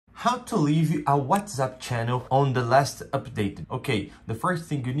How to leave a WhatsApp channel on the last update. Okay, the first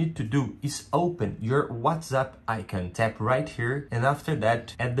thing you need to do is open your WhatsApp icon. Tap right here, and after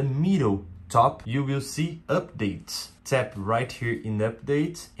that, at the middle top, you will see updates. Tap right here in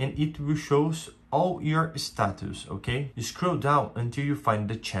updates, and it will show all your status. Okay, you scroll down until you find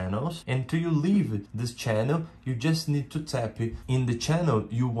the channels, and to you leave this channel, you just need to tap in the channel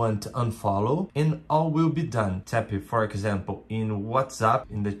you want to unfollow, and all will be done. Tap it, for example, in WhatsApp,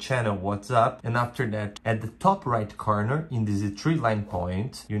 in the channel WhatsApp, and after that, at the top right corner in this 3-line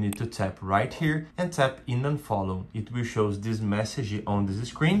point, you need to tap right here and tap in unfollow. It will show this message on this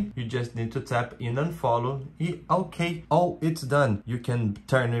screen. You just need to tap in unfollow. Okay, all it's done. You can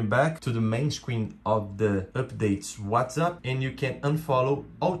turn it back to the main screen of the updates WhatsApp, and you can unfollow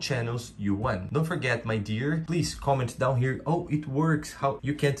all channels you want. Don't forget, my dear, please comment down here. Oh, it works. How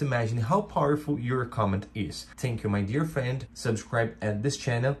you can't imagine how powerful your comment is. Thank you, my dear friend. Subscribe at this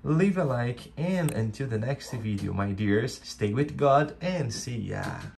channel, leave a like, and until the next video, my dears, stay with God and see ya.